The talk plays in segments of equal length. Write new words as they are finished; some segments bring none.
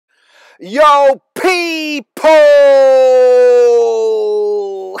Yo, people!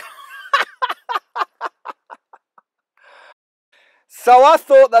 So I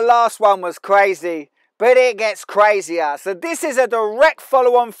thought the last one was crazy, but it gets crazier. So this is a direct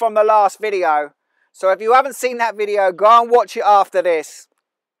follow-on from the last video. So if you haven't seen that video, go and watch it after this.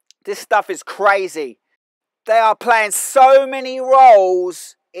 This stuff is crazy. They are playing so many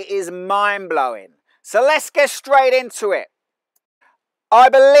roles, it is mind-blowing. So let's get straight into it. I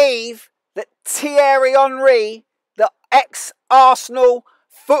believe that Thierry Henry, the ex-Arsenal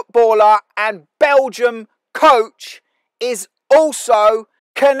footballer and Belgium coach, is also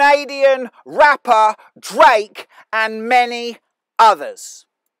Canadian rapper Drake and many others.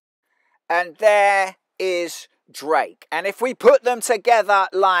 And there is Drake. And if we put them together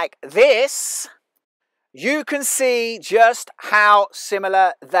like this, you can see just how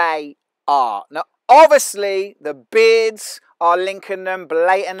similar they are. Now, obviously, the beards are linking them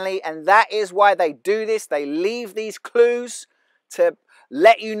blatantly, and that is why they do this. They leave these clues to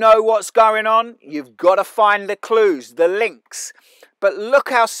let you know what's going on. You've got to find the clues, the links. But look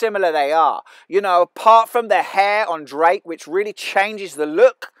how similar they are. You know, apart from the hair on Drake, which really changes the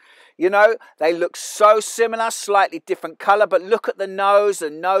look, you know, they look so similar, slightly different color. But look at the nose.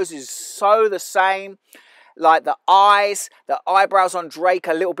 The nose is so the same. Like the eyes, the eyebrows on Drake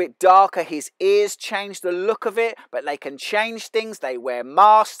a little bit darker. His ears change the look of it, but they can change things. They wear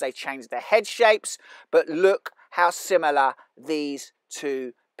masks, they change their head shapes. But look how similar these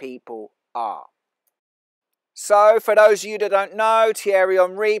two people are. So for those of you that don't know, Thierry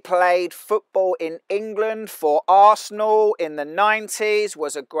Henry played football in England for Arsenal in the 90s,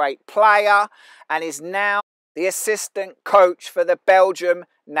 was a great player, and is now the assistant coach for the Belgium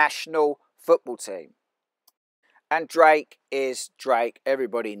national football team. And Drake is Drake.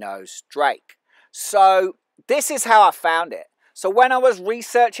 Everybody knows Drake. So this is how I found it. So when I was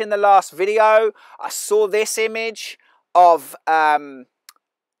researching the last video, I saw this image of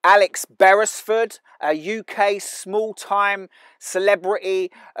Alex Beresford, a UK small-time celebrity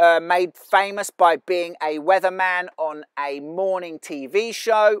made famous by being a weatherman on a morning TV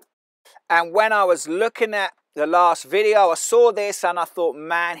show. And when I was looking at the last video, I saw this and I thought,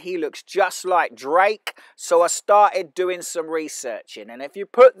 man, he looks just like Drake. So I started doing some researching. And if you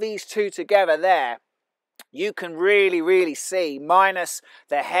put these two together there, you can really see, minus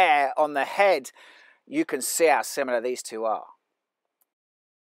the hair on the head, you can see how similar these two are.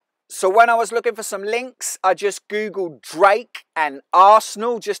 So when I was looking for some links, I just Googled Drake and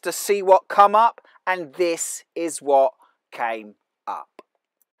Arsenal just to see what come up. And this is what came up.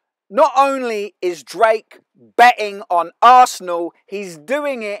 Not only is Drake betting on Arsenal, he's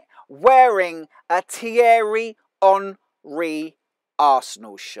doing it wearing a Thierry Henry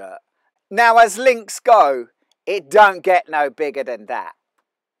Arsenal shirt. Now, as links go, it don't get no bigger than that.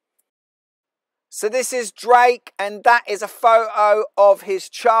 So this is Drake, and that is a photo of his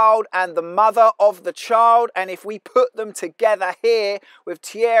child and the mother of the child. And if we put them together here with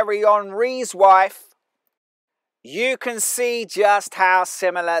Thierry Henry's wife, you can see just how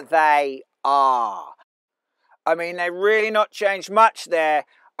similar they are. I mean, they really not changed much there.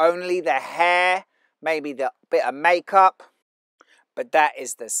 Only the hair, maybe the bit of makeup. But that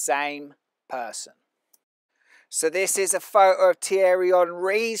is the same person. So this is a photo of Thierry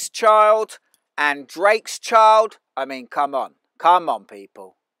Henry's child and Drake's child. I mean, come on. Come on,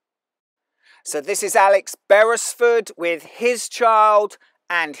 people. So this is Alex Beresford with his child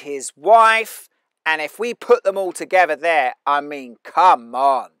and his wife. And if we put them all together there, I mean, come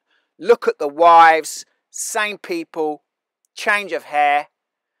on. Look at the wives, same people, change of hair.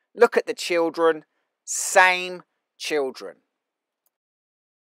 Look at the children, same children.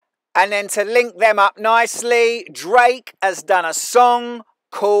 And then to link them up nicely, Drake has done a song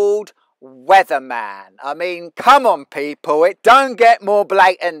called Weatherman. I mean, come on, people. It don't get more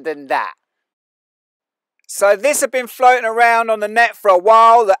blatant than that. So this had been floating around on the net for a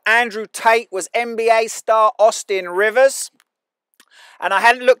while, that Andrew Tate was NBA star Austin Rivers. And I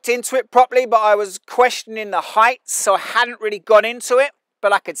hadn't looked into it properly, but I was questioning the heights, so I hadn't really gone into it,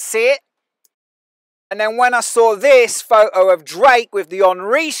 but I could see it. And then when I saw this photo of Drake with the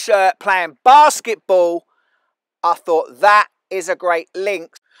Henry shirt playing basketball, I thought that is a great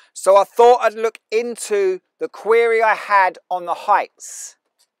link. So I thought I'd look into the query I had on the heights.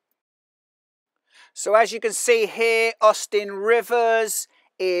 So as you can see here, Austin Rivers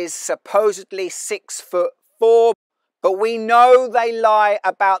is supposedly 6'4", but we know they lie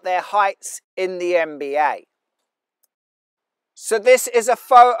about their heights in the NBA. So this is a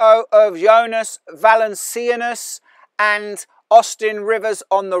photo of Jonas Valanciunas and Austin Rivers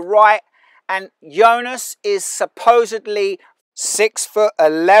on the right, and Jonas is supposedly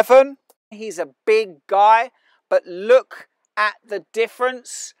 6'11", He's a big guy, but look at the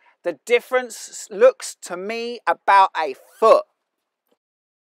difference. The difference looks to me about a foot.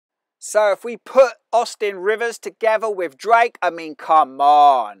 So if we put Austin Rivers together with Drake, I mean, come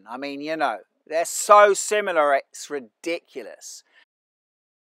on. I mean, you know, they're so similar, it's ridiculous.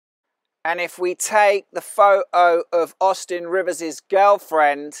 And if we take the photo of Austin Rivers'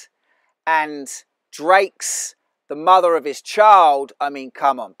 girlfriend and Drake's the mother of his child, I mean,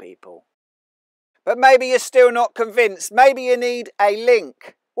 come on, people. But maybe you're still not convinced. Maybe you need a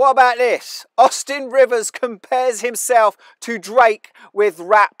link. What about this? Austin Rivers compares himself to Drake with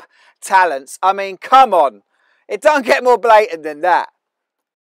rap talents. I mean, come on. It don't get more blatant than that.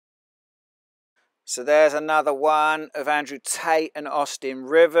 So there's another one of Andrew Tate and Austin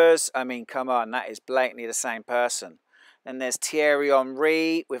Rivers. I mean, come on, that is blatantly the same person. Then there's Thierry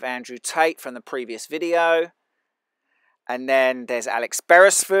Henry with Andrew Tate from the previous video. And then there's Alex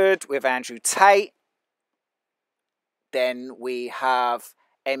Beresford with Andrew Tate. Then we have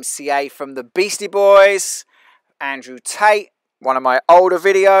MCA from the Beastie Boys, Andrew Tate, one of my older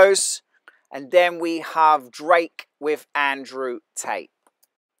videos. And then we have Drake with Andrew Tate.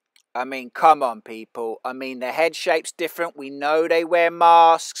 I mean, come on, people. I mean, their head shape's different. We know they wear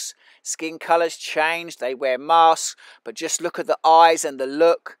masks. Skin colours change. They wear masks. But just look at the eyes and the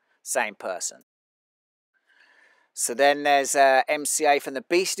look. Same person. So then there's MCA from the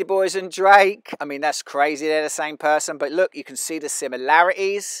Beastie Boys and Drake. I mean, that's crazy. They're the same person. But look, you can see the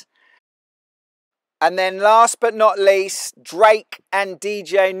similarities. And then last but not least, Drake and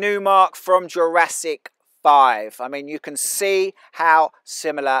DJ Newmark from Jurassic 5. I mean, you can see how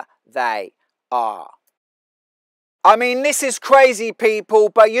similar they are. I mean, this is crazy, people,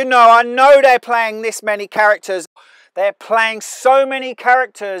 but you know, I know they're playing this many characters. They're playing so many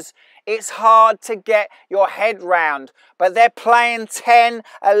characters, it's hard to get your head round. But they're playing 10,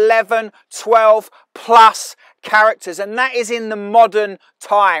 11, 12 plus characters, and that is in the modern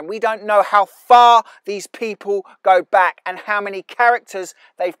time. We don't know how far these people go back and how many characters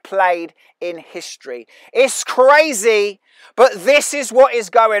they've played in history. It's crazy, but this is what is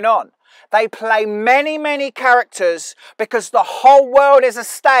going on. They play many, many characters because the whole world is a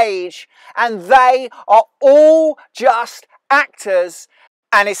stage and they are all just actors,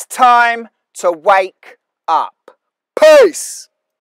 and it's time to wake up. Peace!